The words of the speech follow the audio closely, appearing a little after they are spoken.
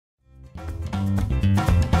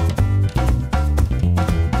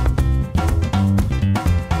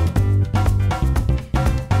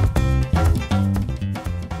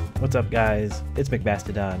What's up guys, it's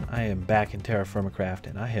Micmastodon. I am back in TerraFirmaCraft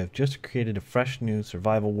and I have just created a fresh new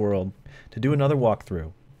survival world to do another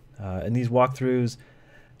walkthrough. In these walkthroughs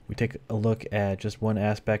we take a look at just one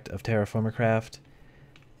aspect of TerraFirmaCraft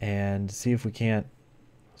and see if we can't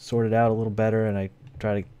sort it out a little better, and I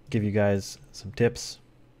try to give you guys some tips,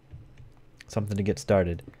 something to get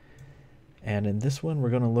started. And in this one we're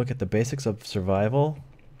going to look at the basics of survival,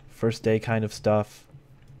 first day kind of stuff,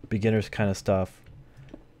 beginners kind of stuff.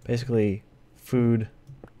 Basically food,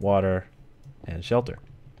 water, and shelter.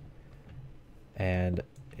 And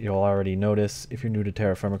you'll already notice, if you're new to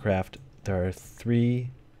TerraFirmaCraft, there are 3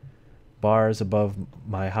 bars above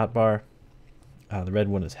my hotbar. The red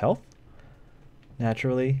one is health,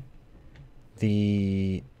 naturally.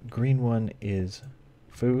 The green one is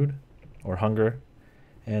food or hunger,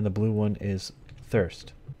 and the blue one is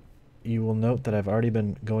thirst. You will note that I've already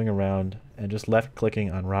been going around and just left clicking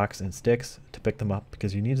on rocks and sticks to pick them up,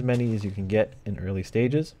 because you need as many as you can get in early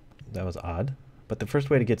stages. That was odd. But the first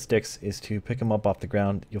way to get sticks is to pick them up off the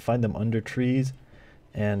ground. You'll find them under trees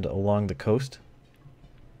and along the coast.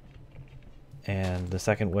 And the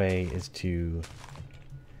second way is to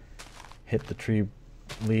hit the tree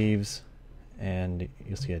leaves, and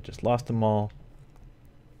you'll see I just lost them all.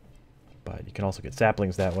 But you can also get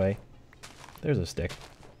saplings that way. There's a stick.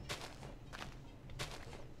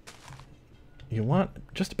 You want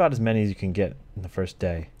just about as many as you can get in the first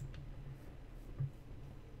day.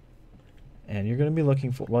 And you're going to be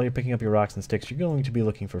looking for, while you're picking up your rocks and sticks, you're going to be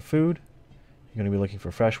looking for food. You're going to be looking for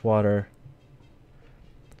fresh water.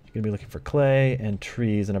 You're going to be looking for clay and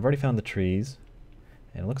trees. And I've already found the trees.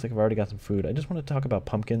 And it looks like I've already got some food. I just want to talk about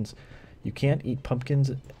pumpkins. You can't eat pumpkins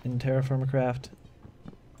in TerraFirmaCraft.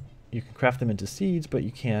 You can craft them into seeds, but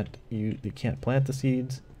you can't plant the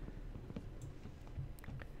seeds.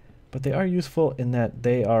 But they are useful in that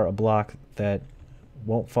they are a block that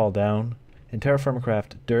won't fall down. In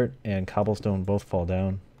TerraFirmaCraft, dirt and cobblestone both fall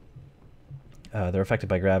down. They're affected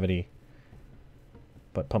by gravity,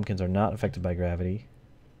 but pumpkins are not affected by gravity.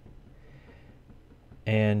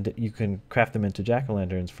 And you can craft them into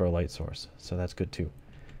jack-o'-lanterns for a light source, so that's good too.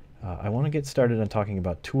 I want to get started on talking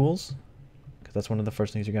about tools, because that's one of the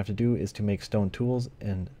first things you're going to have to do is to make stone tools,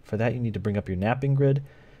 and for that you need to bring up your knapping grid,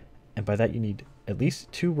 and by that you need at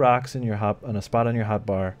least 2 rocks in your on a spot on your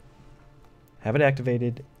hotbar. Have it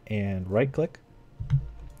activated and right click,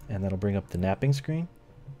 and that'll bring up the knapping screen.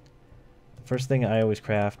 The first thing I always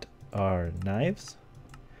craft are knives,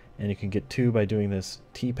 and you can get 2 by doing this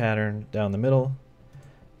T pattern down the middle.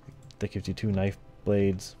 That gives you 2 knife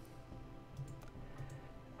blades,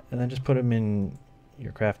 and then just put them in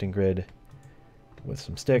your crafting grid with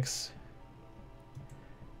some sticks,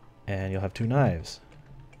 and you'll have 2 knives.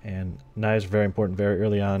 And knives are very important very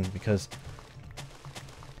early on, because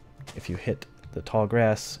if you hit the tall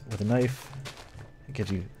grass with a knife, it gives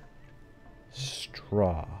you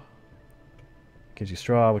straw. It gives you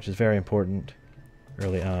straw, which is very important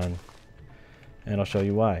early on, and I'll show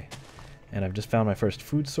you why. And I've just found my first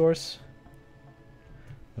food source.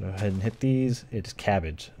 I'll go ahead and hit these. It's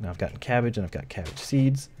cabbage. Now I've gotten cabbage, and I've got cabbage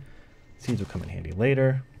seeds. Seeds will come in handy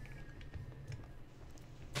later.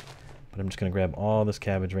 But I'm just going to grab all this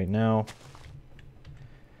cabbage right now.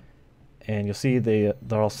 And you'll see they're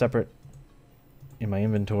all separate in my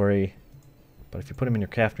inventory. But if you put them in your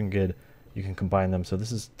crafting grid, you can combine them. So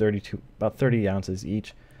this is about 30 ounces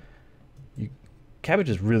each. Cabbage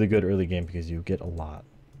is really good early game because you get a lot.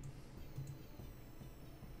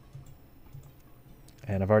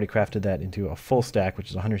 And I've already crafted that into a full stack, which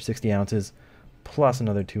is 160 ounces plus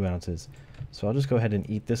another 2 ounces. So I'll just go ahead and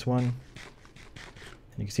eat this one.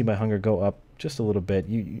 You can see my hunger go up just a little bit.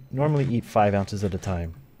 You normally eat 5 ounces at a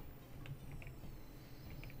time.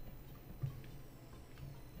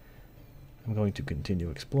 I'm going to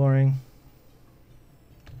continue exploring.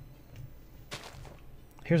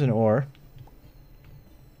 Here's an ore.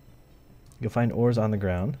 You'll find ores on the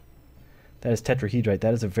ground. That is tetrahedrite.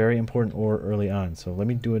 That is a very important ore early on. So let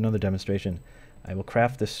me do another demonstration. I will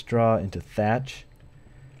craft this straw into thatch,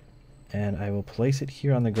 and I will place it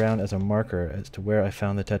here on the ground as a marker as to where I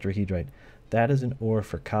found the tetrahedrite. That is an ore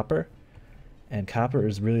for copper, and copper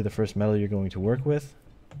is really the first metal you're going to work with.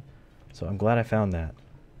 So I'm glad I found that.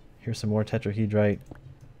 Here's some more tetrahedrite.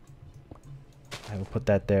 I will put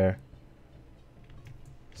that there.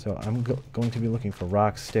 So I'm going to be looking for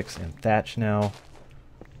rocks, sticks, and thatch now.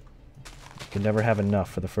 You can never have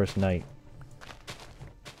enough for the first night.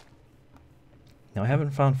 Now I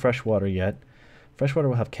haven't found fresh water yet. Freshwater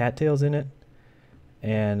will have cattails in it,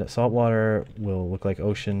 and saltwater will look like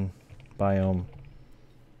ocean biome,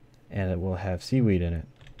 and it will have seaweed in it.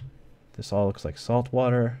 This all looks like salt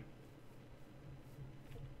water.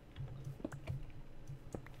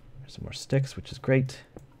 Some more sticks, which is great.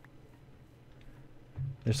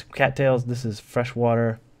 There's some cattails. This is fresh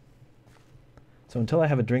water. So until I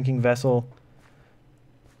have a drinking vessel,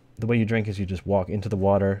 the way you drink is you just walk into the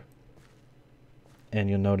water, and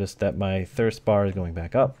you'll notice that my thirst bar is going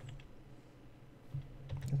back up.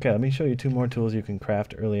 Okay, let me show you two more tools you can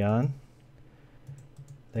craft early on.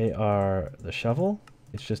 They are the shovel.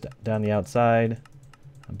 It's just down the outside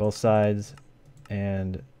on both sides,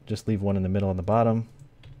 and just leave one in the middle on the bottom.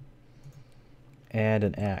 And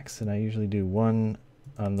an axe, and I usually do one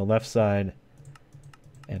on the left side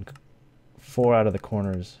and 4 out of the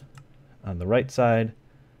corners on the right side,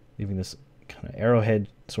 leaving this kind of arrowhead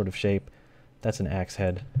sort of shape. That's an axe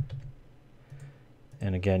head.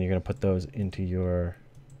 And again, you're going to put those into your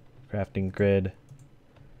crafting grid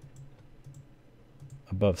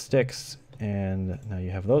above sticks, and now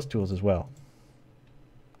you have those tools as well.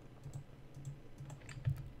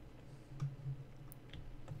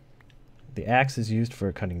 The axe is used for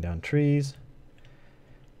cutting down trees.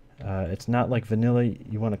 It's not like vanilla.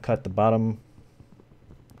 You want to cut the bottom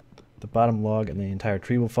log and the entire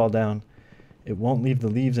tree will fall down. It won't leave the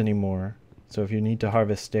leaves anymore. So if you need to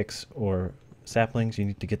harvest sticks or saplings, you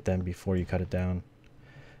need to get them before you cut it down.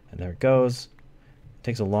 And there it goes. It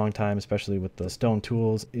takes a long time, especially with the stone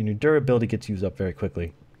tools, and your durability gets used up very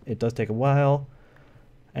quickly. It does take a while.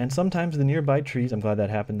 And sometimes the nearby trees, I'm glad that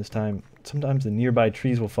happened this time, sometimes the nearby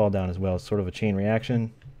trees will fall down as well. It's sort of a chain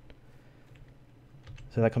reaction.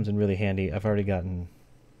 So that comes in really handy. I've already gotten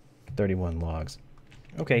 31 logs.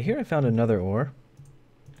 Okay, here I found another ore.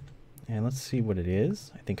 And let's see what it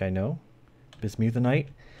is. I think I know. Bismuthenite.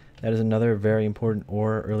 That is another very important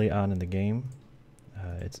ore early on in the game.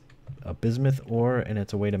 It's a bismuth ore, and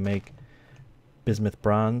it's a way to make bismuth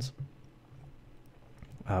bronze.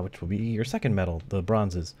 Which will be your second metal, the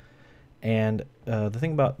bronzes. And the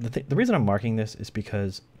thing about the reason I'm marking this is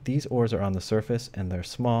because these ores are on the surface and they're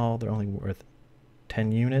small. They're only worth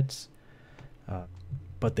 10 units,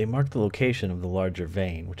 but they mark the location of the larger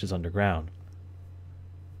vein, which is underground.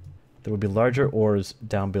 There will be larger ores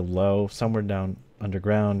down below, somewhere down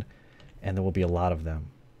underground, and there will be a lot of them.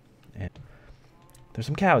 And there's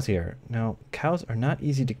some cows here. Now, cows are not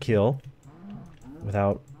easy to kill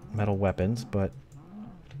without metal weapons, but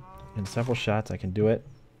in several shots I can do it.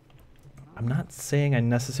 I'm not saying I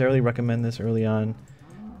necessarily recommend this early on.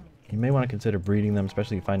 You may want to consider breeding them,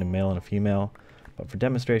 especially if you find a male and a female. But for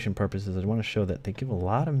demonstration purposes, I want to show that they give a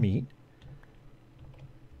lot of meat.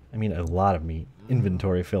 I mean a lot of meat.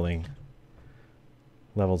 Inventory filling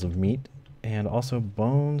levels of meat. And also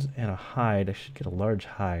bones and a hide. I should get a large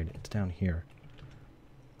hide. It's down here.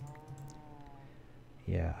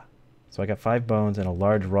 Yeah. So I got 5 bones and a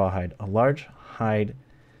large rawhide. A large hide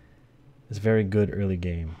is very good early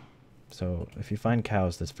game. So if you find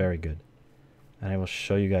cows, that's very good. And I will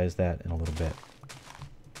show you guys that in a little bit.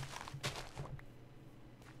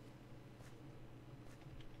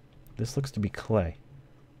 This looks to be clay.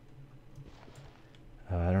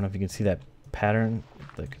 I don't know if you can see that pattern,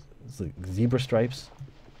 it's like zebra stripes.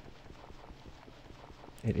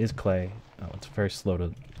 It is clay. Oh, it's very slow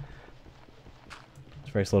to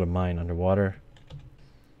mine underwater.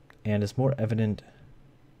 And it's more evident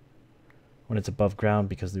when it's above ground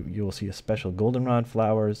because you will see a special goldenrod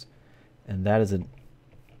flowers, and that is an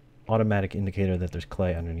automatic indicator that there's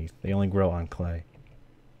clay underneath. They only grow on clay.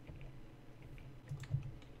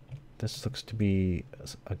 This looks to be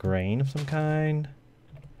a grain of some kind.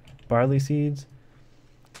 Barley seeds.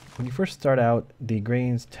 When you first start out, the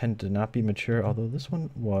grains tend to not be mature, although this one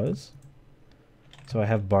was. So I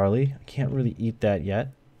have barley. I can't really eat that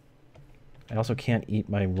yet. I also can't eat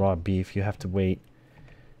my raw beef. You have to wait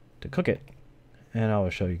to cook it. And I'll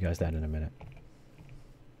show you guys that in a minute.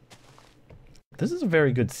 This is a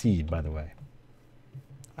very good seed, by the way.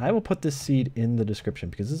 I will put this seed in the description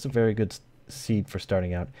because this is a very good seed for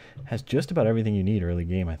starting out. It has just about everything you need early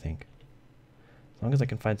game, I think. As long as I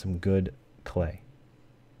can find some good clay.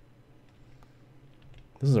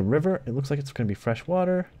 This is a river. It looks like it's going to be fresh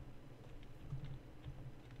water.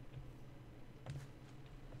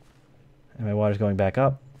 And my water's going back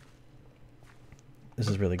up. This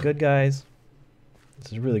is really good, guys.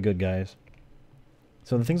 This is really good, guys.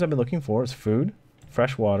 So the things I've been looking for is food,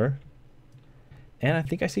 fresh water, and I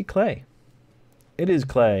think I see clay. It is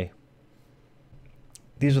clay.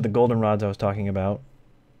 These are the goldenrods I was talking about.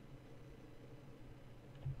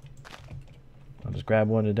 I'll just grab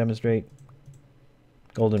one to demonstrate.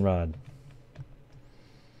 Goldenrod.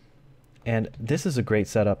 And this is a great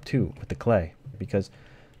setup too with the clay, because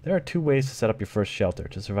there are 2 ways to set up your first shelter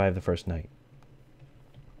to survive the first night.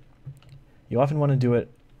 You often want to do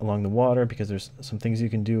it along the water because there's some things you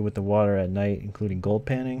can do with the water at night, including gold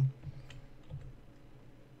panning.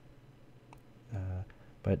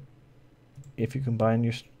 But if you combine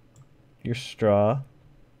your straw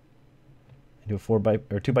into a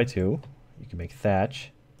 2x2, you can make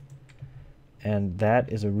thatch. And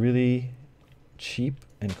that is a really cheap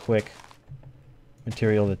and quick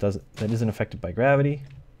material that isn't affected by gravity.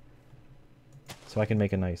 So I can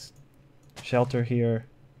make a nice shelter here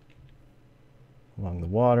along the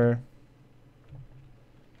water.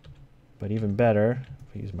 But even better,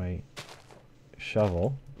 if I use my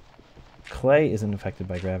shovel, clay isn't affected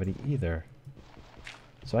by gravity either.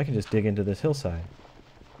 So I can just dig into this hillside.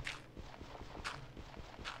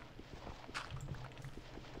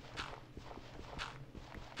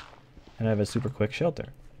 And I have a super quick shelter.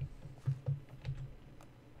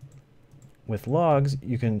 With logs,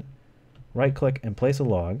 you can right-click and place a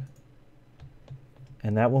log,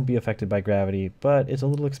 and that won't be affected by gravity, but it's a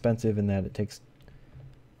little expensive in that it takes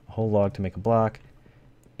a whole log to make a block,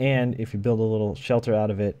 and if you build a little shelter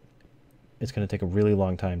out of it, it's going to take a really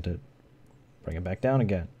long time to bring it back down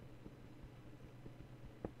again.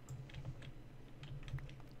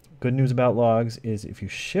 Good news about logs is if you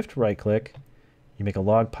shift right-click, you make a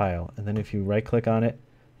log pile, and then if you right-click on it,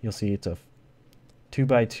 you'll see it's a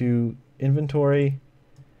 2x2 inventory,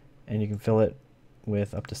 and you can fill it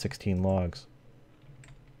with up to 16 logs.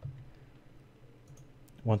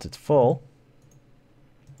 Once it's full,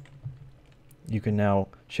 you can now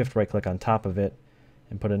shift right-click on top of it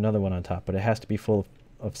and put another one on top, but it has to be full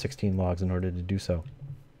of 16 logs in order to do so.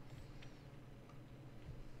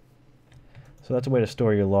 So that's a way to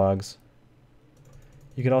store your logs.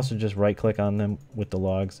 You could also just right-click on them with the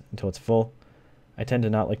logs until it's full. I tend to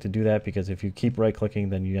not like to do that because if you keep right-clicking,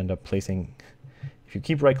 then you end up placing... If you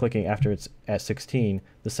keep right-clicking after it's at 16,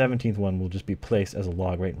 the 17th one will just be placed as a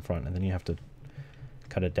log right in front, and then you have to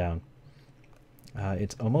cut it down.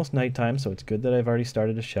 It's almost nighttime, so it's good that I've already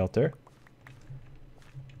started a shelter.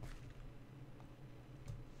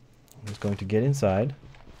 I'm just going to get inside.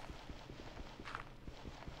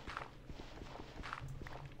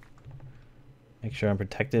 Make sure I'm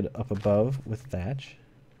protected up above with thatch.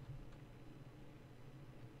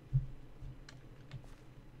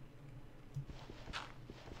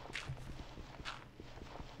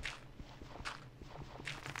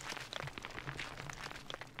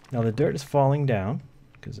 Now the dirt is falling down,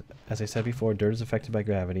 because as I said before, dirt is affected by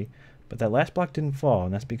gravity, but that last block didn't fall,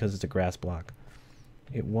 and that's because it's a grass block.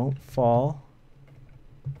 It won't fall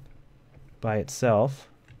by itself,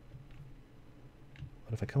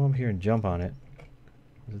 but if I come up here and jump on it,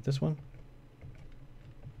 is it this one?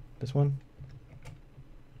 This one?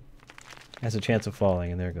 Has a chance of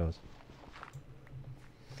falling, and there it goes.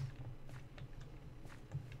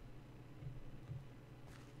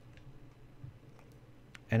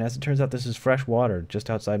 And as it turns out, this is fresh water just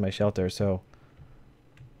outside my shelter, so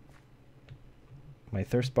my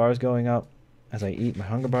thirst bar is going up. As I eat, my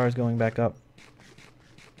hunger bar is going back up.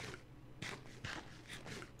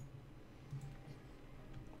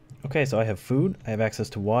 Okay, so I have food, I have access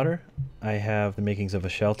to water, I have the makings of a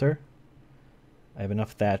shelter, I have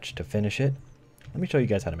enough thatch to finish it. Let me show you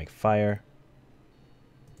guys how to make fire.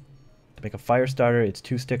 To make a fire starter, it's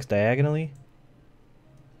 2 sticks diagonally.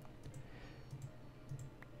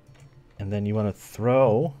 And then you want to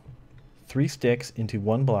throw 3 sticks into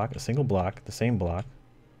one block, a single block, the same block,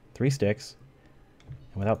 3 sticks,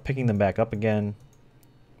 and without picking them back up again,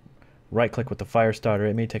 right-click with the fire starter.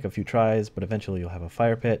 It may take a few tries, but eventually you'll have a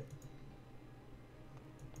fire pit.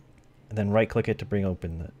 And then right-click it to bring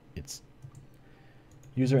open its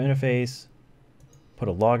user interface, put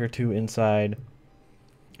a log or 2 inside.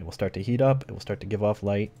 It will start to heat up, it will start to give off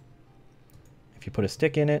light. If you put a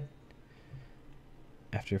stick in it,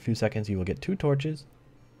 after a few seconds you will get 2 torches.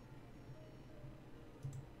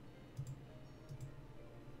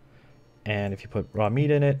 And if you put raw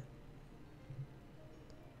meat in it,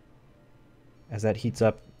 as that heats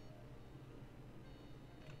up,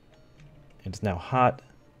 it's now hot.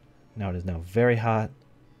 Now it is now very hot,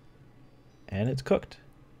 and it's cooked.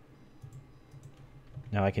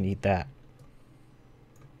 Now I can eat that.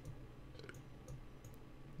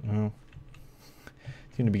 Oh,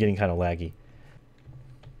 seem to be getting kind of laggy.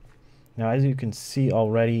 Now, as you can see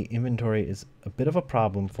already, inventory is a bit of a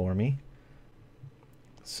problem for me.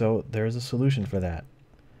 So there is a solution for that.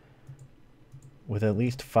 With at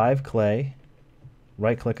least 5 clay,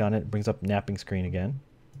 right-click on it, it brings up napping screen again.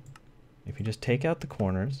 If you just take out the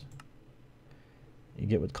corners, you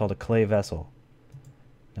get what's called a clay vessel.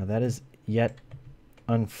 Now that is yet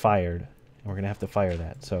unfired, and we're going to have to fire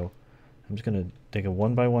that. So I'm just going to dig a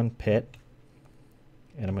 1x1 pit,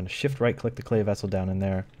 and I'm going to shift right-click the clay vessel down in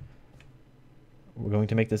there. We're going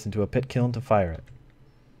to make this into a pit kiln to fire it.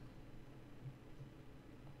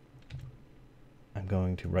 I'm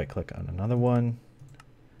going to right click on another one,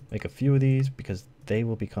 make a few of these because they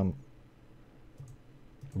will become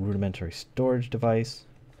a rudimentary storage device.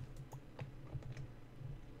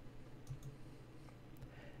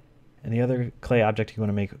 And the other clay object you want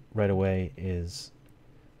to make right away is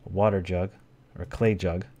a water jug or a clay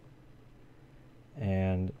jug.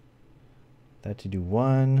 And that you do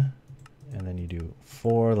 1, and then you do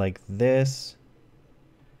 4 like this.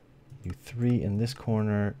 You 3 in this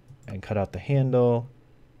corner and cut out the handle,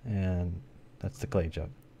 and that's the clay jug.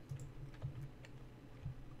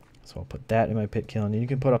 So I'll put that in my pit kiln. You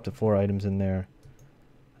can put up to 4 items in there.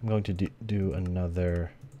 I'm going to do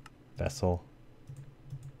another vessel.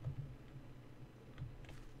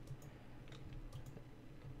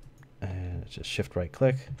 And just shift right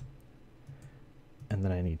click. And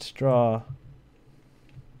then I need straw.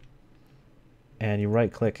 And you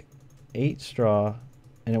right click 8 straw,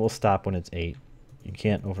 and it will stop when it's 8. You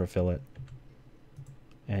can't overfill it.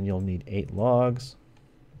 And you'll need 8 logs.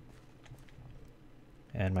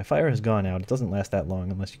 And my fire has gone out. It doesn't last that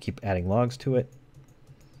long unless you keep adding logs to it.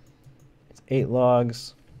 It's 8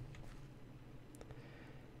 logs.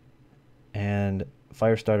 And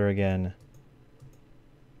fire starter again.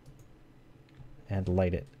 And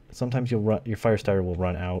light it. Sometimes your fire starter will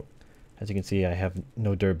run out. As you can see, I have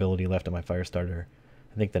no durability left on my fire starter.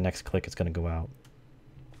 I think the next click it's going to go out.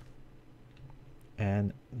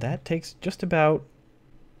 And that takes just about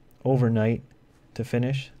overnight to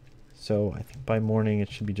finish. So I think by morning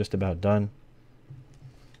it should be just about done.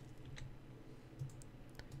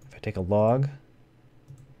 If I take a log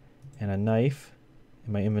and a knife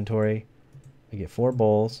in my inventory, I get 4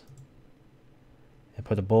 bowls. And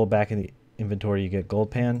put the bowl back in the inventory, you get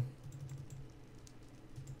gold pan.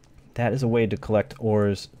 That is a way to collect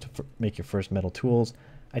ores to make your first metal tools.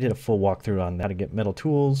 I did a full walkthrough on how to get metal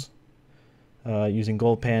tools using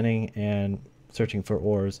gold panning and searching for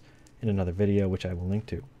ores in another video, which I will link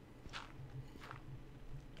to.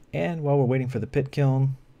 And while we're waiting for the pit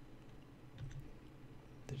kiln,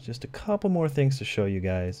 there's just a couple more things to show you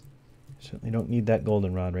guys. Certainly don't need that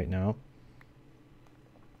goldenrod right now.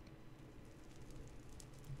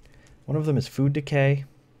 One of them is food decay.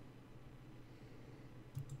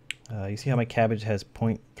 You see how my cabbage has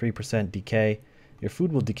 0.3% decay. Your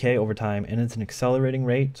food will decay over time, and it's an accelerating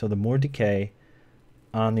rate, so the more decay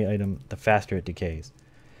on the item, the faster it decays.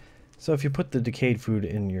 So if you put the decayed food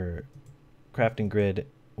in your crafting grid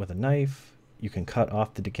with a knife, you can cut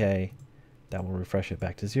off the decay. That will refresh it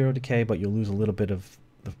back to 0 decay, but you'll lose a little bit of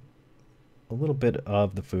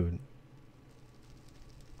the food.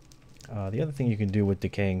 The other thing you can do with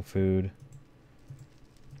decaying food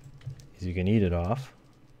is you can eat it off,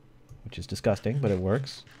 which is disgusting, but it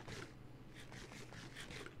works.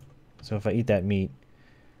 So if I eat that meat,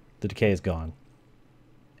 the decay is gone.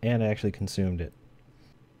 And I actually consumed it.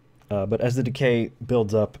 But as the decay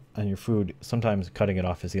builds up on your food, sometimes cutting it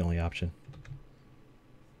off is the only option.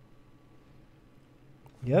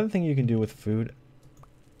 The other thing you can do with food,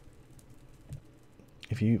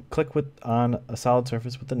 if you click on a solid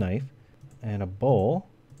surface with a knife and a bowl,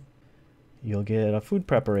 you'll get a food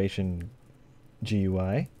preparation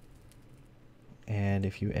GUI. And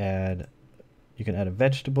if you can add a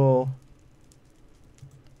vegetable,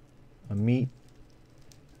 a meat.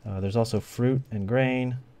 There's also fruit and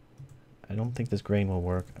grain. I don't think this grain will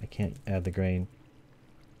work. I can't add the grain.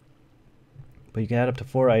 But you can add up to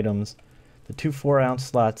 4 items. The 2 4-ounce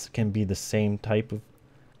slots can be the same type of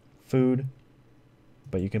food,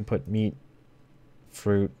 but you can put meat,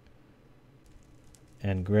 fruit,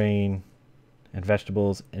 and grain, and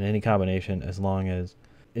vegetables in any combination, as long as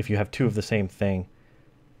if you have 2 of the same thing,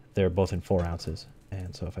 they're both in 4 ounces.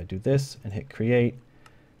 And so if I do this and hit create,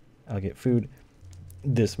 I'll get food.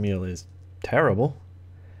 This meal is terrible.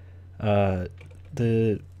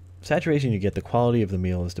 The saturation you get, the quality of the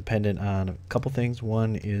meal, is dependent on a couple things.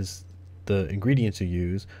 One is the ingredients you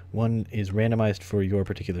use. One is randomized for your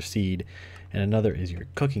particular seed, and another is your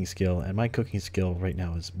cooking skill. And my cooking skill right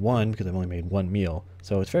now is 1 because I've only made 1 meal.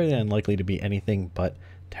 So it's very unlikely to be anything but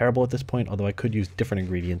terrible at this point, although I could use different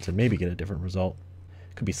ingredients and maybe get a different result.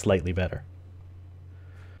 It could be slightly better.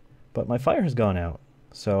 But my fire has gone out.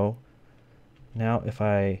 So now if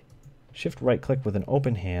I shift right click with an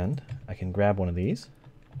open hand, I can grab one of these.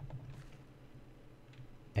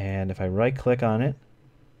 And if I right click on it,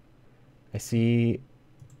 I see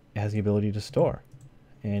it has the ability to store.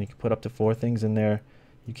 And you can put up to 4 things in there.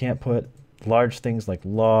 You can't put large things like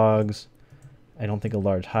logs. I don't think a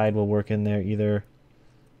large hide will work in there either.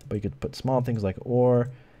 But you could put small things like ore,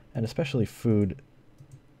 and especially food.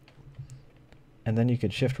 And then you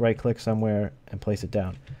could shift right click somewhere and place it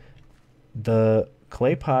down. The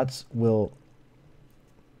clay pots will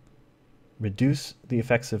reduce the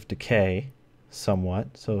effects of decay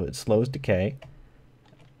somewhat, so it slows decay.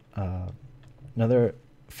 Another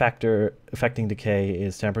factor affecting decay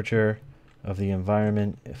is temperature of the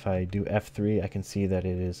environment. If I do F3, I can see that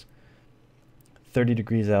it is 30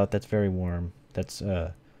 degrees out. That's very warm. That's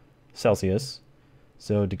Celsius.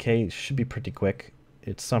 So decay should be pretty quick.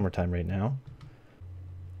 It's summertime right now.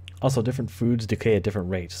 Also, different foods decay at different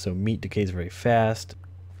rates. So meat decays very fast,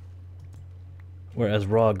 whereas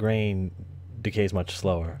raw grain decays much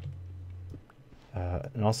slower.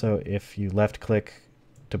 And also, if you left click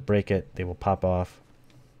to break it, they will pop off,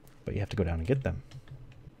 but you have to go down and get them.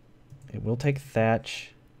 It will take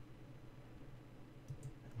thatch.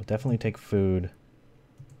 It will definitely take food.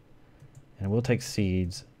 And it will take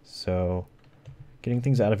seeds, so getting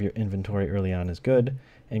things out of your inventory early on is good,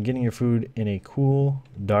 and getting your food in a cool,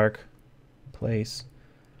 dark place,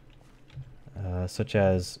 such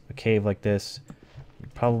as a cave like this. You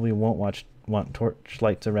probably won't want torch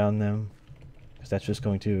lights around them, because that's just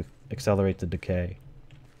going to accelerate the decay.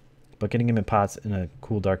 But getting them in pots in a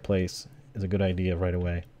cool, dark place is a good idea right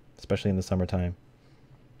away, especially in the summertime.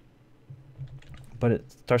 But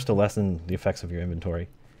it starts to lessen the effects of your inventory.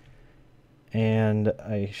 And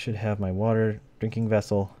I should have my water drinking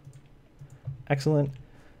vessel. Excellent.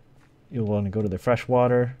 You'll want to go to the fresh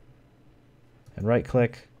water and right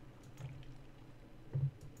click.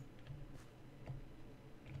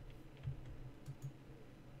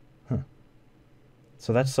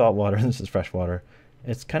 So that's salt water and this is fresh water.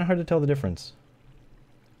 It's kind of hard to tell the difference.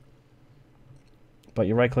 But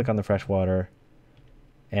you right click on the fresh water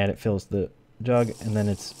and it fills the jug, and then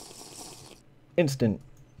it's instant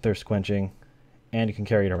thirst quenching, and you can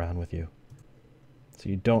carry it around with you. So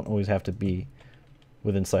you don't always have to be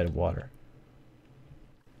within sight of water.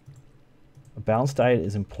 A balanced diet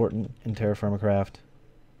is important in TerraFirmaCraft.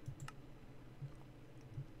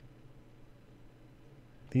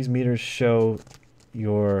 These meters show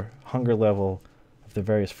your hunger level of the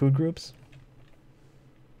various food groups.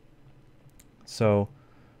 So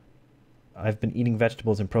I've been eating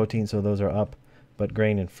vegetables and protein, so those are up, but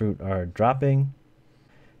grain and fruit are dropping.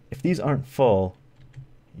 If these aren't full,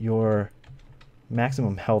 your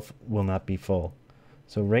maximum health will not be full.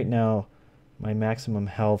 So right now, my maximum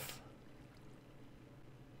health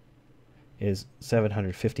is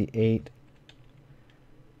 758.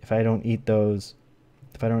 If I don't eat those,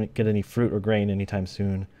 if I don't get any fruit or grain anytime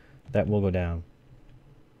soon, that will go down.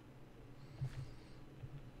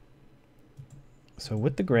 So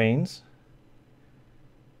with the grains,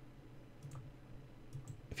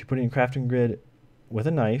 if you put it in your crafting grid with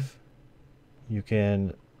a knife, you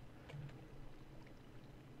can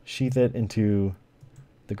sheath it into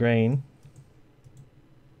the grain,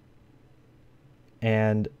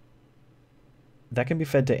 and that can be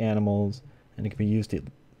fed to animals, and it can be used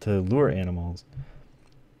to lure animals.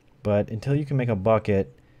 But until you can make a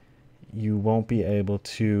bucket, you won't be able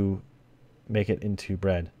to make it into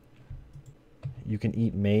bread. You can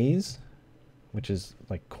eat maize, which is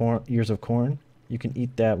like corn, ears of corn. You can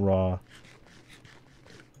eat that raw,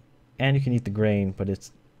 and you can eat the grain, but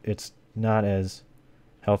it's not as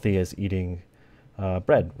healthy as eating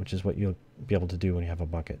bread, which is what you'll be able to do when you have a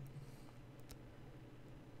bucket.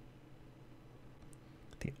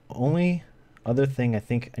 The only other thing I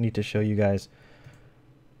think I need to show you guys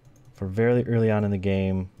for very early on in the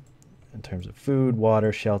game, in terms of food,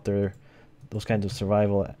 water, shelter, those kinds of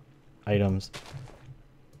survival items,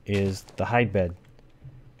 is the hide bed.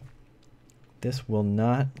 This will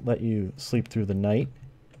not let you sleep through the night,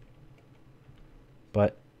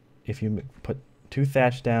 but if you put 2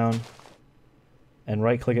 thatch down and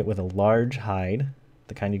right click it with a large hide,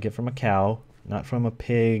 the kind you get from a cow, not from a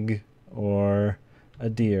pig or a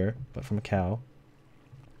deer, but from a cow,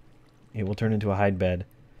 it will turn into a hide bed.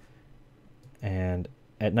 And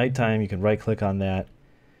at nighttime you can right click on that,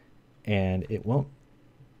 and it won't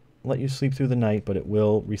let you sleep through the night, but it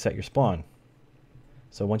will reset your spawn.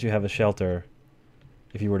 So once you have a shelter,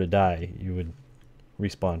 if you were to die, you would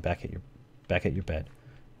respawn back at your bed,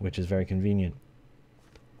 which is very convenient.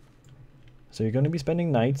 So you're going to be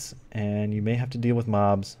spending nights, and you may have to deal with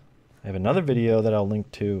mobs. I have another video that I'll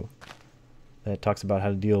link to that talks about how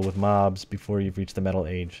to deal with mobs before you've reached the Metal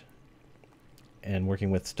Age and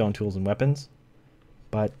working with stone tools and weapons.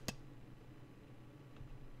 But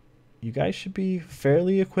you guys should be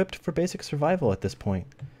fairly equipped for basic survival at this point.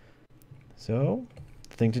 So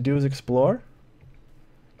the thing to do is explore.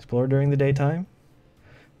 Explore during the daytime.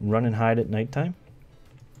 Run and hide at nighttime.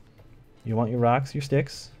 You want your rocks, your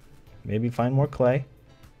sticks. Maybe find more clay.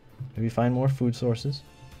 Maybe find more food sources.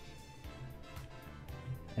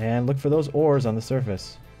 And look for those ores on the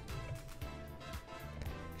surface.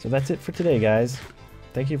 So that's it for today, guys.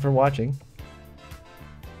 Thank you for watching.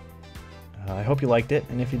 I hope you liked it,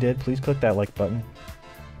 and if you did, please click that like button.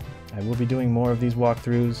 I will be doing more of these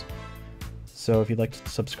walkthroughs, so if you'd like to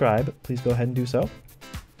subscribe, please go ahead and do so.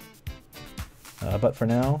 But for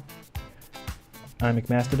now, I'm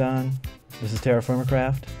Micmastodon. This is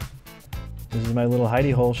TerraFirmaCraft. This is my little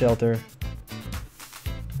hidey hole shelter,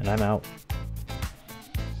 and I'm out.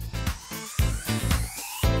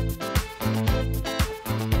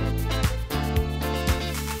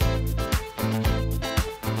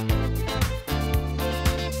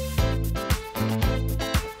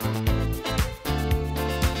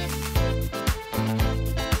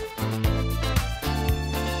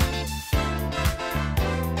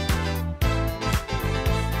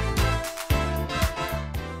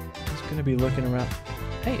 Gonna be looking around.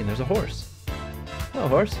 Hey, and there's a horse. Hello,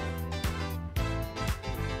 horse.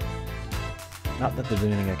 Not that there's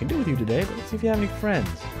anything I can do with you today, but let's see if you have any friends.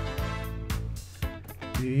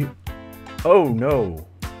 Do you? Oh no.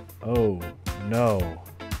 Oh no.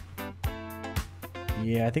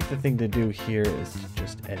 Yeah, I think the thing to do here is to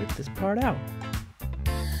just edit this part out.